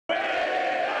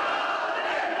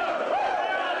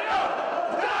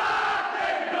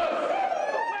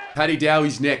Paddy Dow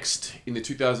is next in the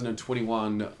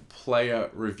 2021 Player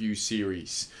Review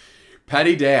Series.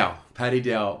 Paddy Dow,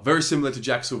 very similar to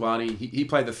Jack Silvani. He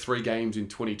played the 3 games in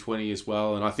 2020 as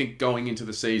well, and I think going into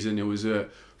the season, it was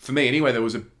for me anyway, there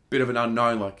was a bit of an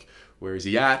unknown, like, where is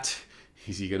he at?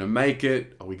 Is he going to make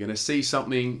it? Are we going to see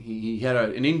something? He had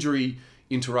an injury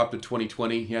interrupted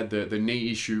 2020. He had the knee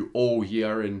issue all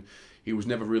year, and he was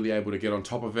never really able to get on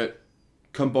top of it.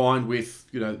 Combined with,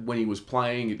 when he was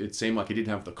playing, it seemed like he didn't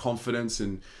have the confidence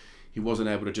and he wasn't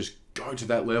able to just go to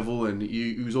that level, and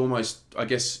he was almost, I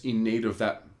guess, in need of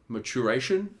that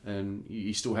maturation, and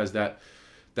he still has that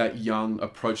young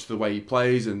approach to the way he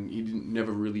plays, and he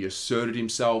never really asserted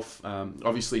himself.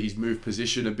 Obviously, he's moved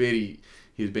position a bit.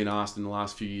 He's been asked in the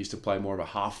last few years to play more of a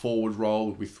half-forward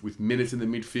role with minutes in the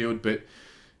midfield, but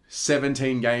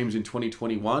 17 games in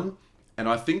 2021. And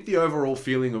I think the overall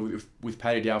feeling with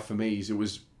Paddy Dow for me is it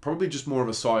was probably just more of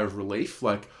a sigh of relief.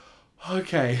 Like,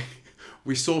 okay,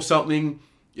 we saw something.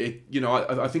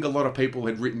 I think a lot of people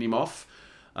had written him off.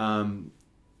 I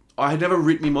had never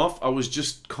written him off. I was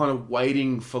just kind of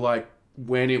waiting for like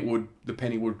when the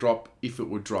penny would drop, if it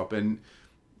would drop. And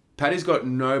Paddy's got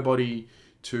nobody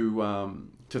to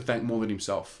thank more than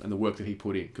himself and the work that he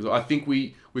put in. Because I think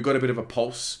we got a bit of a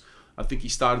pulse. I think he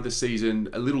started the season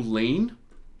a little lean.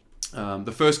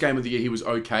 The first game of the year, he was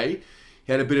okay.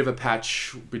 He had a bit of a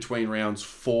patch between rounds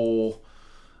 4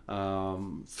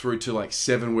 through to like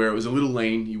 7 where it was a little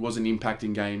lean. He wasn't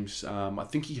impacting games. I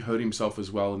think he hurt himself as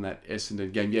well in that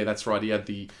Essendon game. Yeah, that's right. He had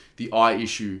the eye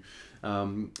issue.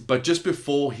 But just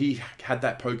before he had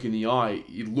that poke in the eye,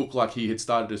 it looked like he had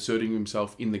started asserting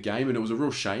himself in the game, and it was a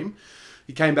real shame.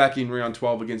 He came back in round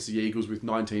 12 against the Eagles with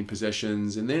 19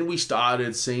 possessions, and then we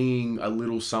started seeing a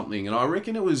little something. And I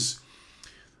reckon it was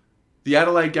the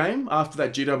Adelaide game. After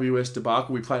that GWS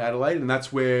debacle, we played Adelaide, and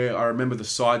that's where I remember the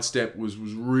sidestep was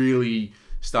really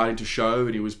starting to show,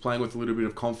 and he was playing with a little bit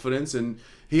of confidence. And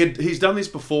he's done this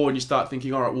before, and you start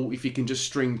thinking, all right, well, if he can just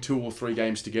string 2 or 3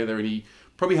 games together, and he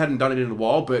probably hadn't done it in a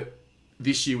while, but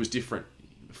this year was different.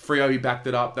 Freo, he backed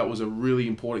it up. That was a really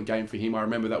important game for him. I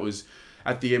remember that was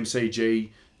at the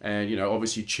MCG, and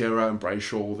obviously Chera and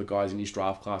Brayshaw, the guys in his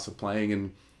draft class, are playing,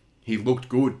 and he looked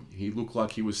good. He looked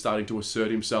like he was starting to assert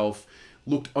himself.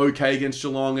 Looked okay against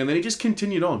Geelong, and then he just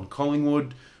continued on.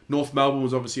 Collingwood, North Melbourne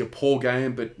was obviously a poor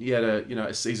game, but he had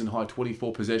a season high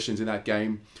 24 possessions in that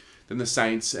game. Then the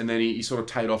Saints, and then he sort of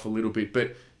tailed off a little bit.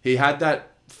 But he had that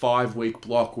 5-week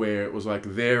block where it was like,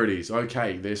 there it is.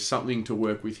 Okay, there's something to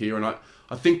work with here, and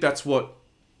I think that's what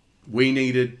we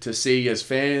needed to see as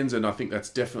fans, and I think that's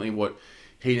definitely what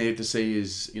he needed to see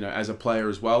as a player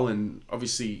as well. And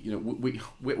obviously,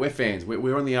 we're fans.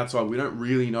 We're on the outside. We don't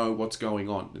really know what's going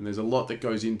on. And there's a lot that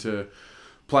goes into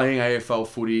playing AFL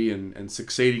footy and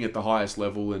succeeding at the highest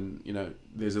level. And,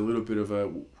 there's a little bit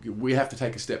of we have to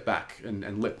take a step back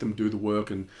and let them do the work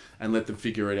and let them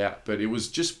figure it out. But it was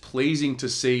just pleasing to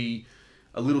see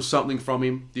a little something from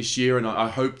him this year. And I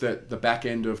hope that the back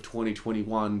end of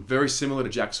 2021, very similar to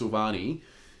Jack Silvani,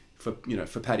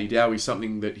 for Paddy Dow, is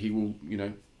something that he will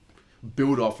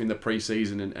build off in the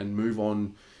preseason and move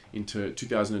on into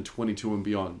 2022 and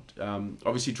beyond.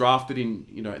 Obviously drafted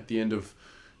in at the end of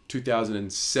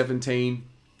 2017,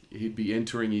 he'd be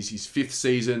entering his 5th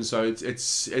season. So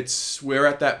we're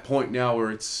at that point now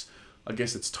where I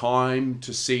guess it's time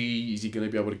to see, is he going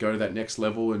to be able to go to that next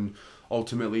level, and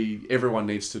ultimately everyone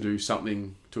needs to do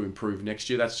something to improve next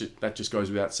year. That just goes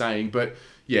without saying. But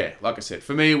yeah, like I said,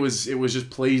 for me it was just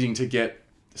pleasing to get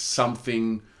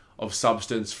something of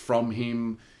substance from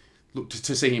him. Look,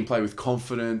 to see him play with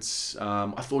confidence.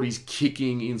 I thought his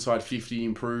kicking inside 50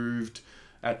 improved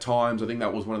at times. I think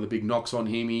that was one of the big knocks on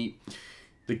him.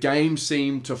 The game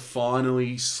seemed to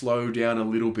finally slow down a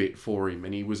little bit for him,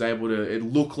 and he was able to, it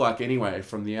looked like anyway,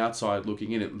 from the outside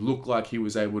looking in, it looked like he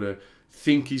was able to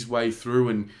think his way through.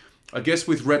 And I guess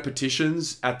with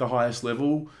repetitions at the highest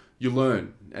level, you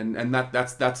learn, and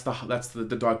that's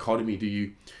the dichotomy. Do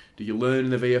you learn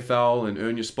in the VFL and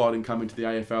earn your spot and come into the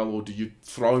AFL, or do you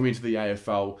throw him into the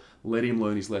AFL, let him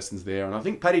learn his lessons there? And I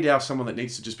think Paddy Dow is someone that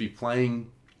needs to just be playing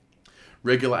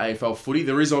regular AFL footy.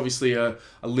 There is obviously a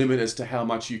limit as to how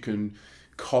much you can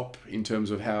cop in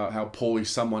terms of how poorly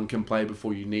someone can play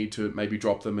before you need to maybe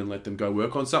drop them and let them go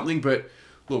work on something. But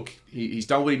look, he's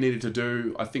done what he needed to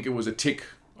do. I think it was a tick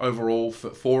overall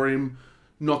for him.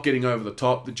 Not getting over the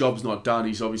top. The job's not done.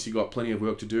 He's obviously got plenty of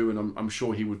work to do, and I'm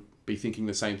sure he would be thinking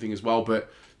the same thing as well.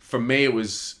 But for me, it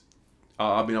was,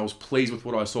 I was pleased with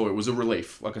what I saw. It was a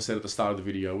relief, like I said at the start of the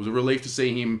video. It was a relief to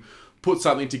see him put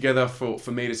something together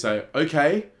for me to say,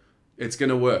 okay, it's going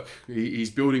to work.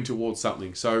 He's building towards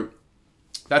something. So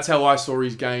that's how I saw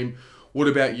his game. What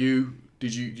about you? Do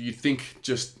you think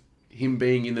just him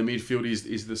being in the midfield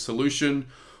is the solution,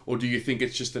 or do you think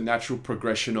it's just a natural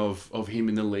progression of him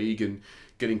in the league and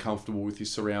getting comfortable with his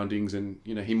surroundings, and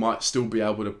he might still be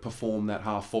able to perform that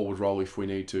half forward role if we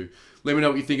need to? Let me know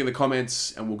what you think in the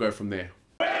comments, and we'll go from there.